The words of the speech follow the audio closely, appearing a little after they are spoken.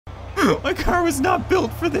My car was not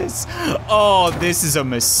built for this. Oh, this is a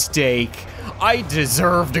mistake. I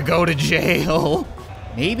deserve to go to jail.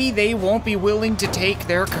 Maybe they won't be willing to take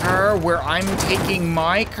their car where I'm taking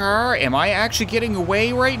my car. Am I actually getting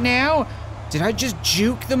away right now? Did I just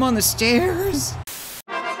juke them on the stairs?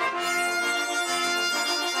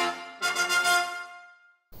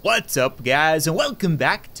 What's up, guys, and welcome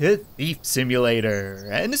back to Thief Simulator.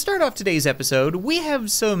 And to start off today's episode, we have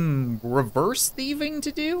some reverse thieving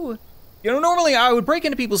to do. You know, normally I would break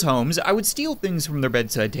into people's homes, I would steal things from their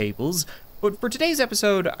bedside tables, but for today's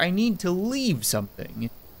episode, I need to leave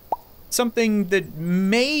something. Something that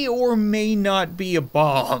may or may not be a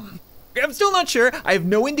bomb. I'm still not sure, I have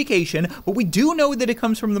no indication, but we do know that it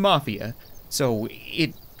comes from the Mafia. So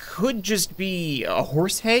it could just be a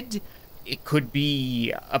horse head. It could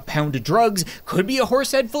be a pound of drugs, could be a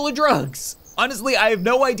horse head full of drugs. Honestly, I have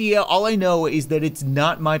no idea. All I know is that it's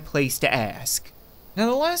not my place to ask. Now,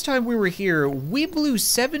 the last time we were here, we blew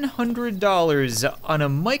 $700 on a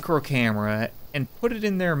micro camera and put it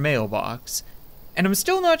in their mailbox. And I'm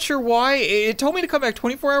still not sure why. It told me to come back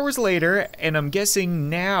 24 hours later, and I'm guessing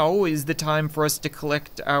now is the time for us to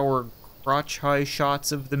collect our crotch-high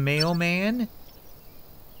shots of the mailman.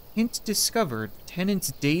 Hint discovered,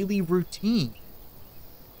 tenant's daily routine.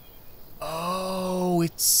 Oh,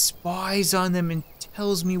 it spies on them and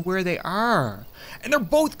tells me where they are. And they're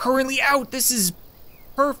both currently out. This is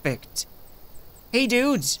perfect. Hey,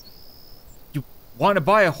 dudes, you want to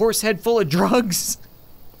buy a horse head full of drugs?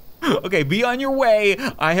 Okay, be on your way.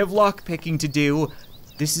 I have lockpicking to do.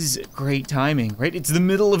 This is great timing, right? It's the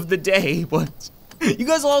middle of the day, but you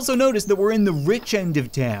guys will also notice that we're in the rich end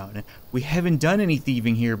of town. We haven't done any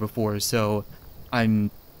thieving here before, so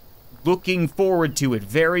I'm looking forward to it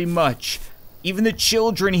very much. Even the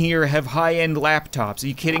children here have high-end laptops. Are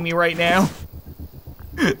you kidding me right now?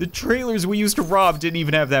 The trailers we used to rob didn't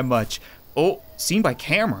even have that much. Oh, seen by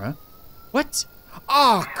camera? What?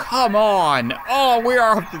 Oh, come on. Oh, we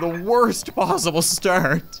are off to the worst possible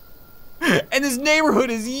start. And this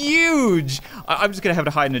neighborhood is huge. I'm just gonna have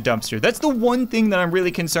to hide in a dumpster. That's the one thing that I'm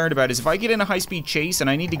really concerned about is if I get in a high-speed chase and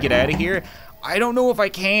I need to get out of here, I don't know if I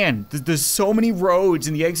can. There's so many roads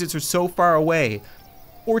and the exits are so far away.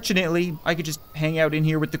 Fortunately, I could just hang out in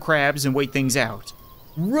here with the crabs and wait things out.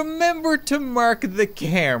 Remember to mark the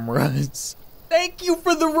cameras. Thank you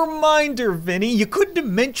for the reminder, Vinny. You couldn't have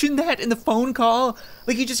mentioned that in the phone call?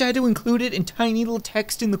 Like you just had to include it in tiny little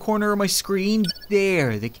text in the corner of my screen?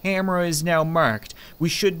 There, the camera is now marked. We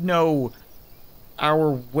should know our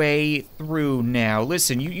way through now.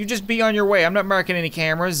 Listen, you just be on your way. I'm not marking any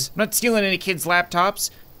cameras. I'm not stealing any kids' laptops.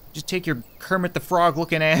 Just take your Kermit the Frog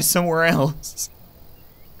looking ass somewhere else.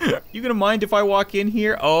 You gonna mind if I walk in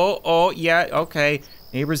here? Oh, yeah, okay.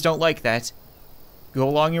 Neighbors don't like that. Go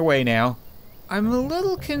along your way now. I'm a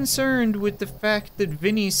little concerned with the fact that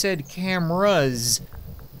Vinny said cameras,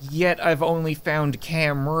 yet I've only found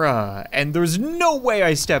camera, and there's no way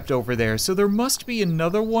I stepped over there, so there must be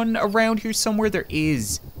another one around here somewhere. There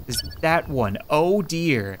is. There's that one. Oh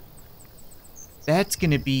dear. That's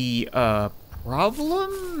gonna be a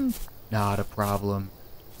problem? Not a problem.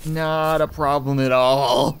 Not a problem at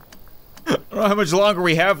all. I don't know how much longer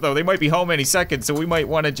we have, though. They might be home any second, so we might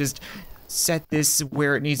want to just set this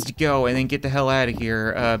where it needs to go and then get the hell out of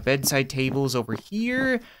here. Bedside tables over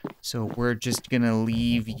here. So we're just gonna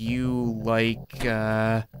leave you like,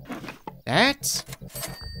 that?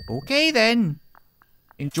 Okay then.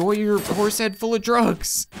 Enjoy your horse head full of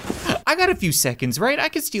drugs. I got a few seconds, right? I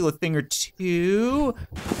could steal a thing or two.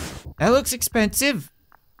 That looks expensive.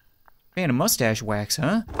 Fan of mustache wax,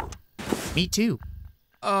 huh? Me too.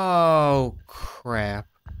 Oh, crap.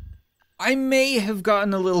 I may have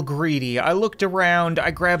gotten a little greedy. I looked around,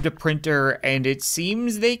 I grabbed a printer, and it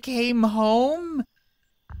seems they came home?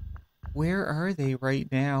 Where are they right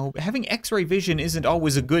now? Having X-ray vision isn't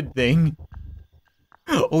always a good thing.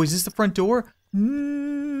 Oh, is this the front door?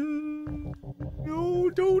 No,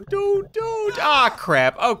 don't. Ah,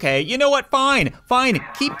 crap. Okay, you know what? Fine.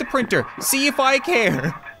 Keep the printer. See if I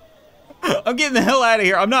care. I'm getting the hell out of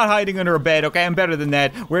here. I'm not hiding under a bed, okay? I'm better than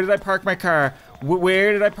that. Where did I park my car?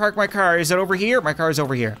 Where did I park my car? Is it over here? My car is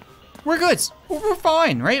over here. We're good. We're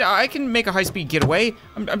fine, right? I can make a high-speed getaway.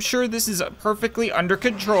 I'm sure this is perfectly under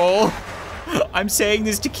control. I'm saying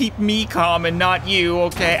this to keep me calm and not you,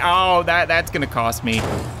 okay? Oh, that's gonna cost me.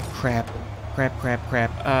 Crap.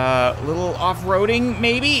 A little off-roading,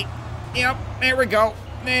 maybe? Yep, there we go.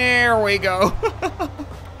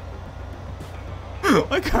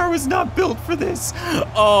 My car was not built for this.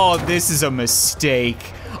 Oh, this is a mistake.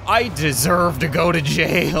 I deserve to go to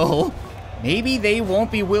jail. Maybe they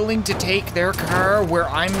won't be willing to take their car where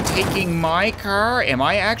I'm taking my car. Am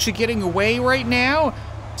I actually getting away right now?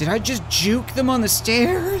 Did I just juke them on the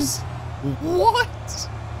stairs? What?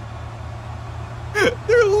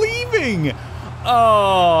 They're leaving.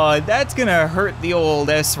 Oh, that's gonna hurt the old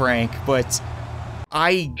S rank, but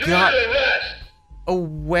I got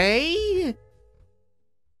away?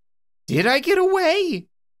 Did I get away?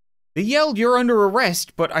 They yelled, "You're under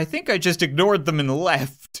arrest," but I think I just ignored them and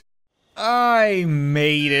left. I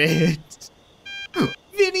made it.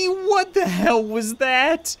 Vinny, what the hell was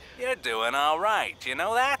that? You're doing all right, you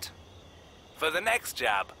know that? For the next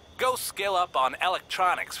job, go skill up on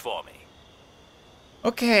electronics for me.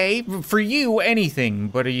 Okay, for you, anything,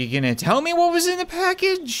 but are you gonna tell me what was in the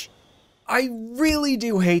package? I really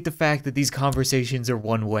do hate the fact that these conversations are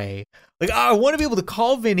one way. Like, I want to be able to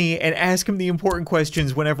call Vinny and ask him the important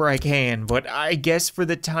questions whenever I can, but I guess for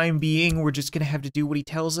the time being, we're just gonna have to do what he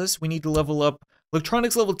tells us. We need to level up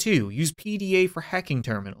electronics level 2, use PDA for hacking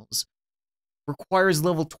terminals. Requires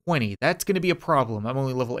level 20, that's gonna be a problem. I'm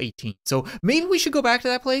only level 18, so maybe we should go back to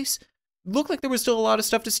that place. Looked like there was still a lot of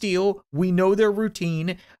stuff to steal. We know their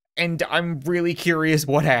routine, and I'm really curious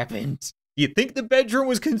what happened. Do you think the bedroom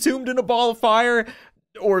was consumed in a ball of fire?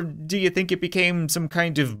 Or do you think it became some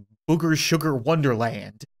kind of booger sugar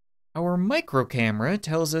wonderland? Our micro camera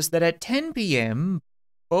tells us that at 10 p.m.,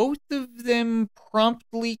 both of them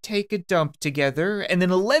promptly take a dump together, and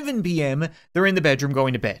then 11 p.m., they're in the bedroom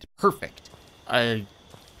going to bed. Perfect.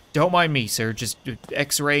 Don't mind me, sir. Just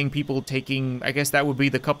x-raying people taking, I guess that would be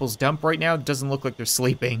the couple's dump right now. It doesn't look like they're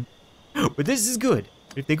sleeping. But this is good.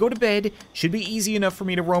 If they go to bed, should be easy enough for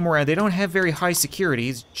me to roam around. They don't have very high security.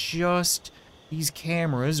 It's just these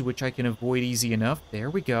cameras, which I can avoid easy enough. There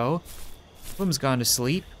we go. One of them's gone to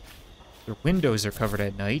sleep. Their windows are covered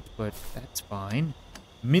at night, but that's fine.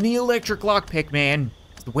 Mini electric lockpick, man.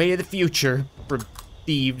 It's the way of the future for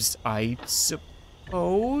thieves, I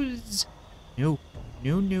suppose. No.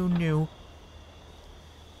 No. What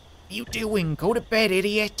are you doing? Go to bed,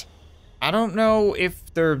 idiot. I don't know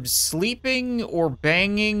if they're sleeping or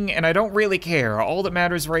banging, and I don't really care. All that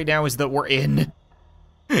matters right now is that we're in.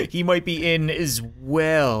 He might be in as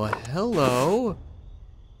well. Hello.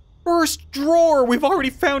 First drawer, we've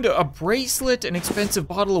already found a bracelet, an expensive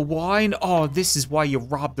bottle of wine. Oh, this is why you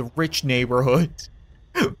rob the rich neighborhood.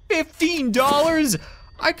 $15?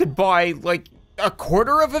 I could buy, like, a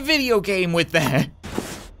quarter of a video game with that.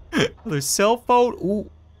 Another cell phone.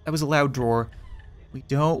 Ooh, that was a loud drawer. We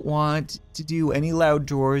don't want to do any loud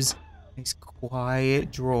drawers. Nice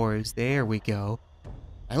quiet drawers. There we go.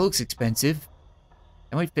 That looks expensive.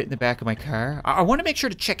 That might fit in the back of my car. I want to make sure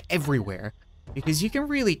to check everywhere, because you can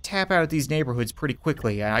really tap out these neighborhoods pretty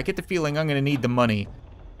quickly. I get the feeling I'm gonna need the money.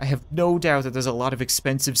 I have no doubt that there's a lot of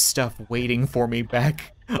expensive stuff waiting for me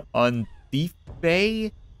back on Thief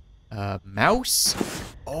Bay. Mouse?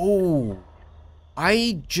 Oh,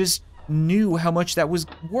 I just knew how much that was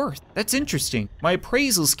worth. That's interesting. My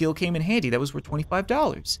appraisal skill came in handy. That was worth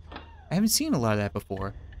 $25. I haven't seen a lot of that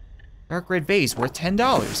before. Dark red vase worth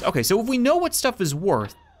 $10. Okay, so if we know what stuff is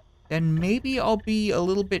worth, then maybe I'll be a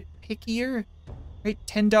little bit pickier. Right,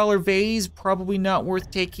 $10 vase, probably not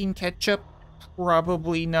worth taking. Ketchup,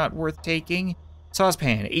 probably not worth taking.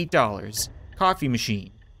 Saucepan, $8. Coffee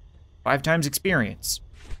machine, 5 times experience.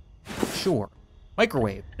 Sure.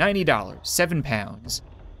 Microwave, $90, 7 pounds.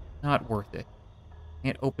 Not worth it.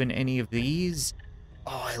 Can't open any of these.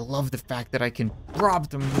 Oh, I love the fact that I can rob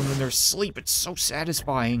them when they're asleep. It's so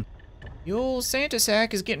satisfying. The old Santa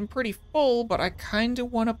sack is getting pretty full, but I kinda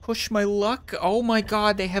wanna push my luck. Oh my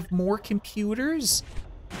god, they have more computers?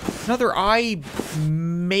 Another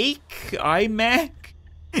iMac?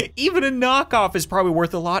 Even a knockoff is probably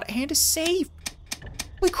worth a lot, and a safe.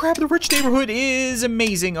 Holy crap, the rich neighborhood is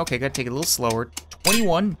amazing. Okay, gotta take it a little slower.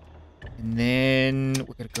 21. And then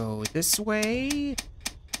we're gonna go this way.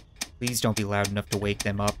 Please don't be loud enough to wake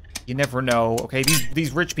them up. You never know, okay?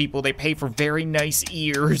 These rich people, they pay for very nice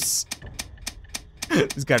ears.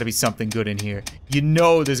 There's gotta be something good in here. You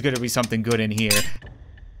know there's gonna be something good in here.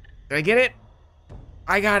 Did I get it?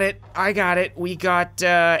 I got it. We got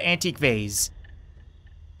antique vase.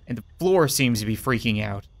 And the floor seems to be freaking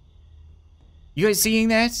out. You guys seeing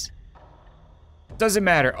that? Doesn't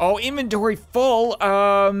matter. Oh, inventory full.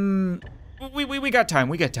 We got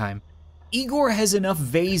time. Igor has enough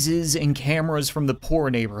vases and cameras from the poor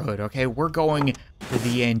neighborhood, okay? We're going for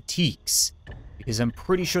the antiques. Because I'm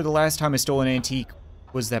pretty sure the last time I stole an antique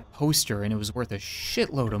was that poster, and it was worth a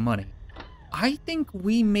shitload of money. I think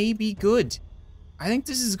we may be good. I think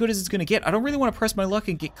this is as good as it's gonna get. I don't really want to press my luck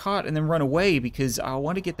and get caught and then run away, because I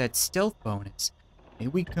want to get that stealth bonus. Maybe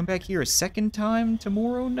we can come back here a second time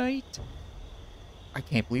tomorrow night? I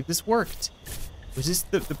can't believe this worked. Was this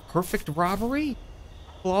the perfect robbery?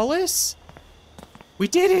 Flawless? We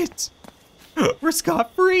did it! We're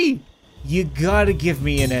scot-free! You gotta give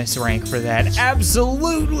me an S rank for that.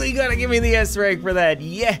 Absolutely gotta give me the S rank for that,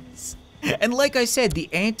 yes! And like I said, the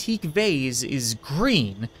antique vase is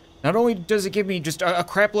green. Not only does it give me just a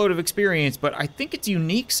crap load of experience, but I think it's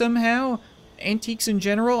unique somehow. Antiques in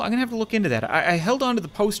general, I'm gonna have to look into that. I held on to the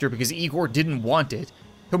poster because Igor didn't want it.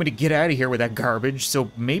 Told me to get out of here with that garbage,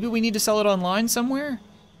 so maybe we need to sell it online somewhere?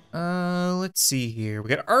 Let's see here. We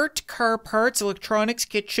got art, car parts, electronics,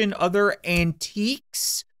 kitchen, other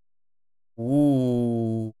antiques.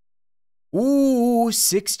 Ooh. Ooh,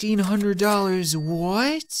 $1,600.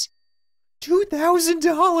 What?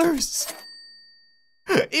 $2,000.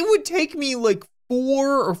 It would take me like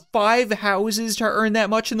 4 or 5 houses to earn that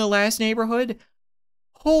much in the last neighborhood.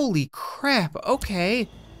 Holy crap, okay.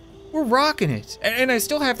 We're rocking it. And I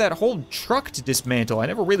still have that whole truck to dismantle. I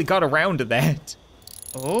never really got around to that.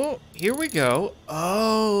 Oh, here we go.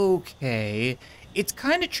 Okay. It's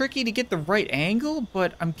kind of tricky to get the right angle,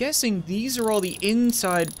 but I'm guessing these are all the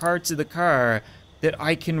inside parts of the car that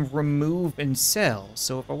I can remove and sell.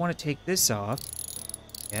 So if I want to take this off,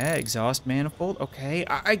 yeah, exhaust manifold, okay.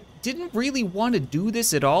 I didn't really want to do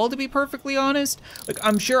this at all, to be perfectly honest. Like,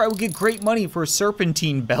 I'm sure I would get great money for a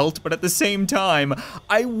serpentine belt, but at the same time,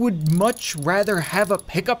 I would much rather have a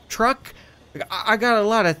pickup truck. Like, I got a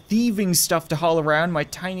lot of thieving stuff to haul around. My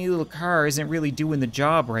tiny little car isn't really doing the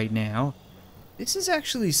job right now. This is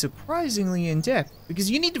actually surprisingly in-depth, because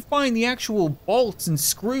you need to find the actual bolts and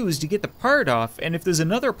screws to get the part off, and if there's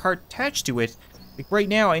another part attached to it, like right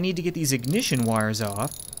now I need to get these ignition wires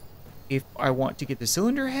off if I want to get the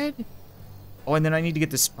cylinder head. Oh, and then I need to get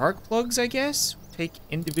the spark plugs, I guess? Take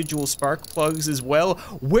individual spark plugs as well.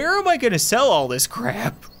 Where am I gonna sell all this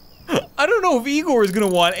crap? I don't know if Igor is gonna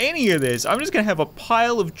want any of this. I'm just gonna have a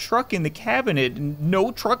pile of truck in the cabinet and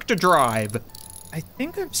no truck to drive. I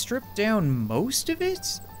think I've stripped down most of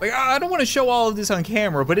it. Like, I don't want to show all of this on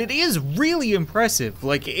camera, but it is really impressive.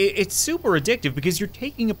 Like, it's super addictive because you're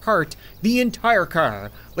taking apart the entire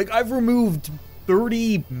car. Like, I've removed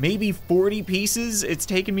 30, maybe 40 pieces. It's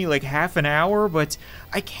taken me like half an hour, but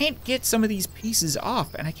I can't get some of these pieces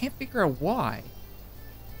off, and I can't figure out why.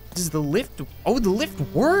 Does the lift, oh, the lift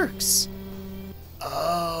works.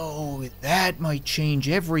 Oh, that might change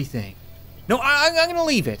everything. No, I'm gonna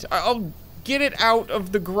leave it. I'll get it out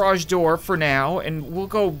of the garage door for now, and we'll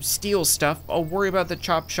go steal stuff. I'll worry about the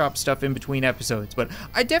chop shop stuff in between episodes, but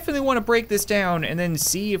I definitely want to break this down and then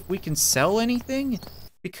see if we can sell anything,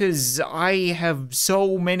 because I have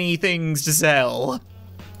so many things to sell.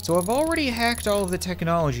 So I've already hacked all of the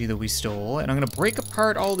technology that we stole, and I'm gonna break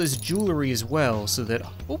apart all this jewelry as well, so that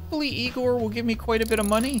hopefully Igor will give me quite a bit of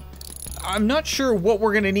money. I'm not sure what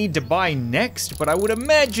we're gonna need to buy next, but I would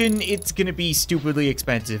imagine it's gonna be stupidly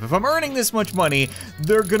expensive. If I'm earning this much money,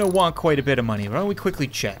 they're gonna want quite a bit of money. Why don't we quickly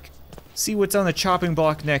check? See what's on the chopping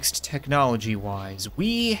block next, technology-wise.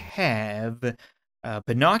 We have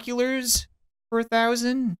binoculars for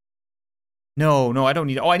 1,000. No, I don't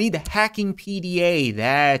need, oh, I need the hacking PDA,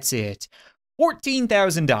 that's it.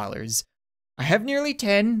 $14,000. I have nearly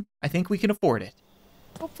 10, I think we can afford it.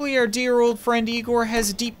 Hopefully our dear old friend Igor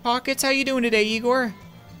has deep pockets. How you doing today, Igor?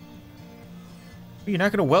 You're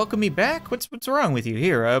not gonna welcome me back? What's wrong with you?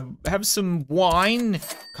 Here, have some wine,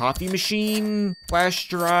 coffee machine, flash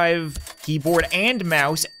drive, keyboard and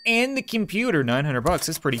mouse, and the computer. 900 bucks,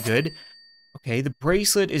 that's pretty good. Okay, the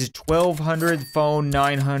bracelet is 1,200, the phone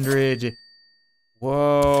 900.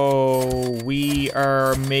 Whoa, we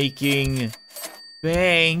are making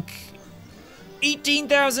bank.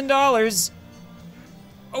 $18,000.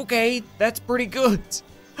 Okay, that's pretty good.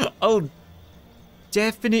 I'll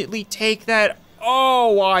definitely take that.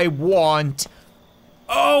 Oh, I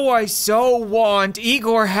so want.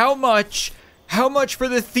 Igor, how much? How much for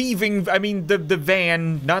the thieving, I mean, the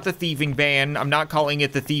van, not the thieving van. I'm not calling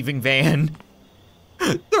it the thieving van.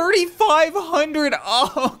 3,500,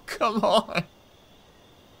 oh, come on.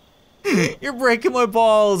 You're breaking my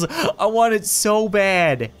balls. I want it so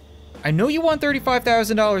bad. I know you want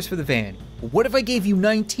 $35,000 for the van. What if I gave you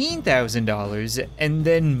 $19,000 and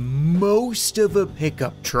then most of a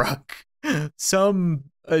pickup truck? Some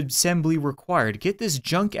assembly required. Get this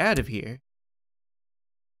junk out of here.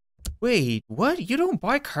 Wait, what? You don't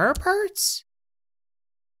buy car parts?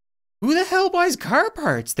 Who the hell buys car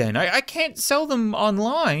parts then? I can't sell them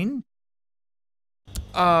online.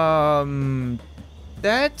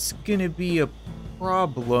 That's gonna be a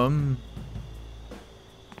problem.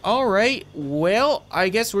 All right, well, I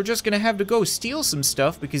guess we're just gonna have to go steal some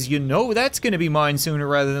stuff because you know that's gonna be mine sooner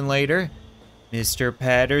rather than later. Mr.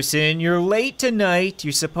 Patterson, you're late tonight.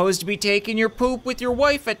 You're supposed to be taking your poop with your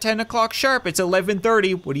wife at 10 o'clock sharp. It's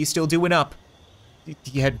 11:30. What are you still doing up?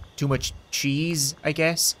 You had too much cheese, I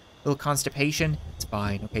guess? A little constipation? It's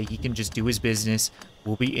fine, okay? He can just do his business.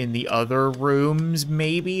 We'll be in the other rooms,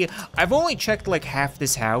 maybe? I've only checked like half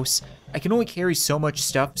this house. I can only carry so much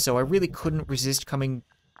stuff, so I really couldn't resist coming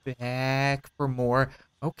back for more.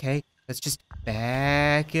 Okay, let's just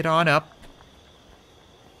back it on up.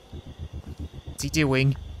 What's he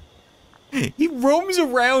doing? He roams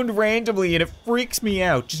around randomly and it freaks me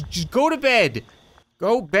out. Just go to bed.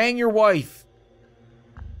 Go bang your wife.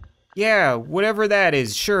 Yeah, whatever that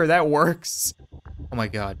is. Sure, that works. Oh my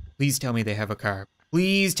god. Please tell me they have a car.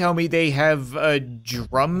 Please tell me they have a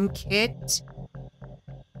drum kit.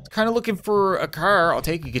 Kind of looking for a car. I'll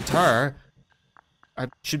take a guitar. I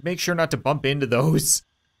should make sure not to bump into those.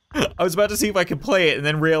 I was about to see if I could play it and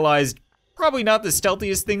then realized probably not the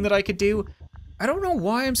stealthiest thing that I could do. I don't know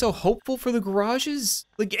why I'm so hopeful for the garages.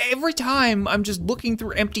 Like, every time I'm just looking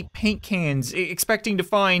through empty paint cans, expecting to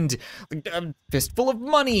find like, a fistful of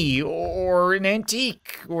money, or an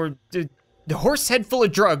antique, or a horse head full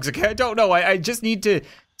of drugs. Okay, I don't know. I just need to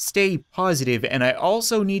stay positive, and I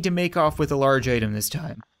also need to make off with a large item this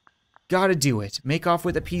time. Gotta do it. Make off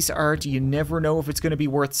with a piece of art. You never know if it's gonna be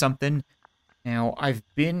worth something. Now, I've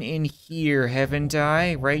been in here, haven't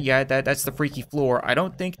I? Right, yeah, that's the freaky floor. I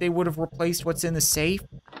don't think they would have replaced what's in the safe,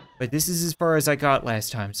 but this is as far as I got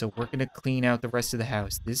last time, so we're gonna clean out the rest of the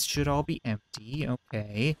house. This should all be empty,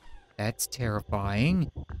 okay. That's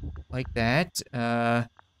terrifying. Like that, another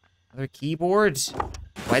keyboard?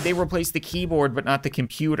 Why'd they replace the keyboard but not the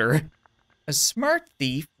computer? A smart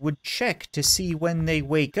thief would check to see when they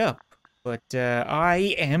wake up, but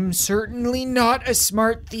I am certainly not a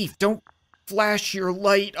smart thief. Don't flash your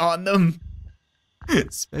light on them.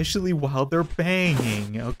 Especially while they're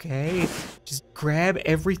banging, okay? Just grab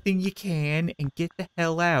everything you can and get the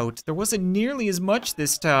hell out. There wasn't nearly as much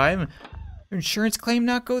this time. Your insurance claim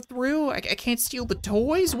not go through? I can't steal the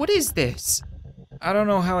toys? What is this? I don't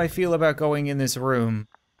know how I feel about going in this room.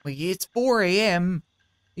 Like, it's 4 a.m.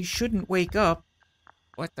 They shouldn't wake up.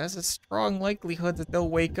 But there's a strong likelihood that they'll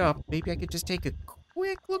wake up. Maybe I could just take a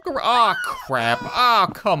quick look around. Ah, crap. Ah,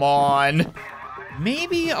 come on.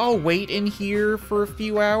 Maybe I'll wait in here for a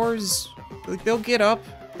few hours. Like, they'll get up,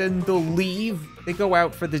 then they'll leave. They go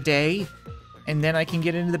out for the day, and then I can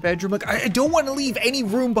get into the bedroom. Like, I don't want to leave any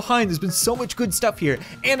room behind. There's been so much good stuff here,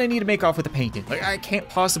 and I need to make off with the painting. Like, I can't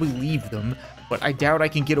possibly leave them, but I doubt I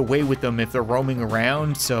can get away with them if they're roaming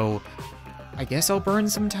around, so I guess I'll burn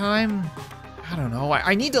some time. I don't know.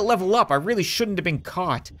 I need to level up. I really shouldn't have been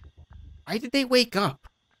caught. Why did they wake up?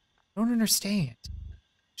 I don't understand.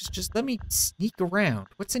 Just let me sneak around.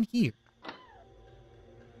 What's in here?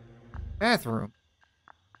 Bathroom.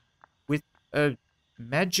 With a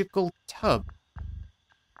magical tub.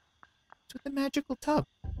 What's with the magical tub?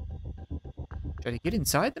 Should I get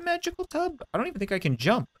inside the magical tub? I don't even think I can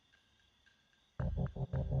jump.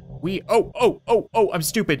 I'm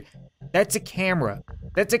stupid. That's a camera.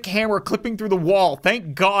 That's a camera clipping through the wall.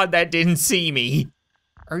 Thank God that didn't see me.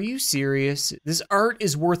 Are you serious? This art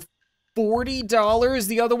is worth $40,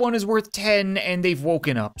 the other one is worth $10, and they've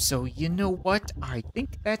woken up. So you know what? I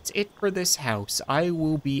think that's it for this house. I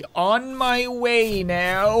will be on my way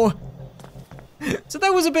now. So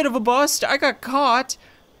that was a bit of a bust. I got caught.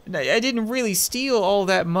 I didn't really steal all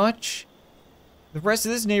that much. The rest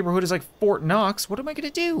of this neighborhood is like Fort Knox. What am I gonna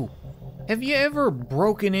do? Have you ever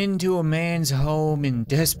broken into a man's home in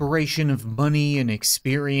desperation of money and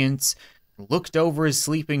experience, looked over his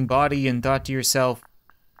sleeping body and thought to yourself,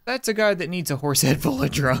 that's a guy that needs a horse head full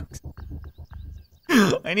of drugs?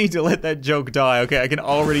 I need to let that joke die, okay? I can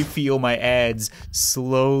already feel my ads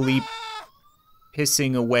slowly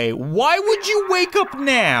pissing away. Why would you wake up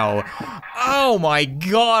now? Oh my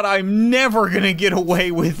God, I'm never gonna get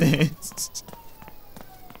away with this.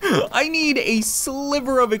 I need a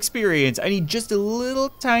sliver of experience. I need just a little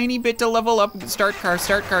tiny bit to level up. Start car,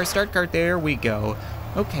 start car, start car. There we go.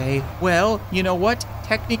 Okay, well, you know what?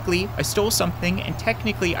 Technically, I stole something, and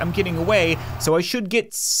technically, I'm getting away, so I should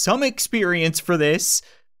get some experience for this.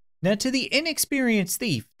 Now, to the inexperienced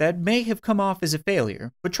thief, that may have come off as a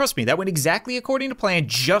failure, but trust me, that went exactly according to plan,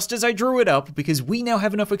 just as I drew it up, because we now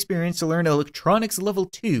have enough experience to learn Electronics Level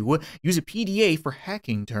 2, use a PDA for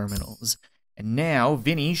hacking terminals. And now,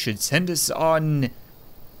 Vinny should send us on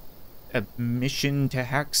a mission to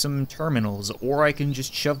hack some terminals, or I can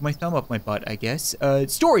just shove my thumb up my butt, I guess.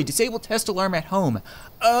 Story, disable test alarm at home.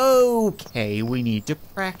 Okay, we need to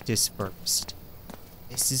practice first.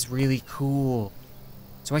 This is really cool.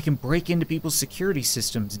 So I can break into people's security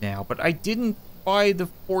systems now, but I didn't buy the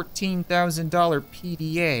 $14,000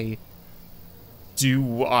 PDA.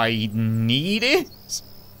 Do I need it?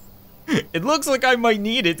 It looks like I might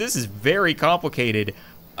need it. This is very complicated.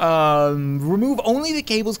 Remove only the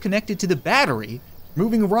cables connected to the battery.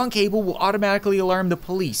 Removing a wrong cable will automatically alarm the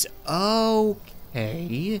police.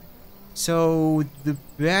 Okay. So the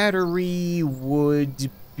battery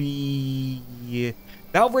would be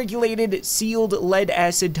valve regulated sealed lead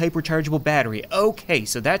acid type rechargeable battery. Okay,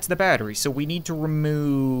 so that's the battery. So we need to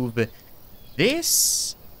remove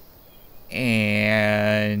this and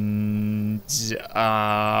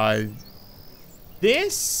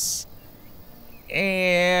this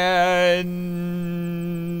and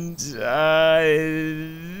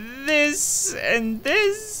this and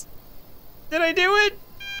this. Did I do it?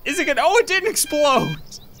 Is it gonna? Oh, it didn't explode.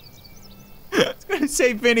 I was gonna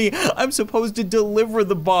say, Vinny, I'm supposed to deliver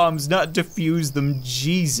the bombs, not defuse them.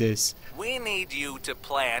 Jesus. We need you to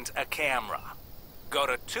plant a camera. Go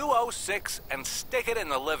to 206 and stick it in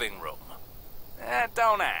the living room.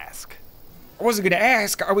 Don't ask. I wasn't gonna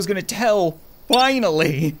ask, I was gonna tell.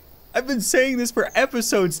 Finally. I've been saying this for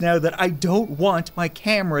episodes now that I don't want my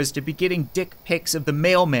cameras to be getting dick pics of the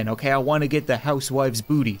mailmen, okay? I want to get the housewives'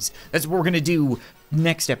 booties. That's what we're gonna do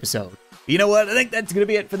next episode. You know what? I think that's gonna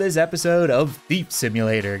be it for this episode of Thief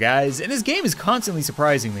Simulator, guys. And this game is constantly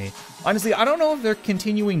surprising me. Honestly, I don't know if they're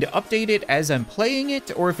continuing to update it as I'm playing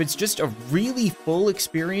it, or if it's just a really full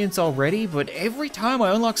experience already, but every time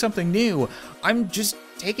I unlock something new, I'm just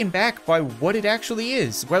taken back by what it actually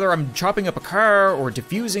is. Whether I'm chopping up a car, or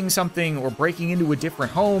defusing something, or breaking into a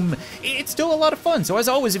different home, it's still a lot of fun. So as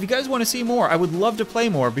always, if you guys want to see more, I would love to play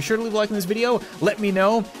more. Be sure to leave a like on this video, let me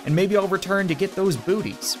know, and maybe I'll return to get those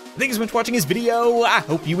booties. Thanks so much for watching this video, I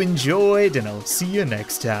hope you enjoyed, and I'll see you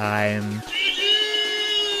next time.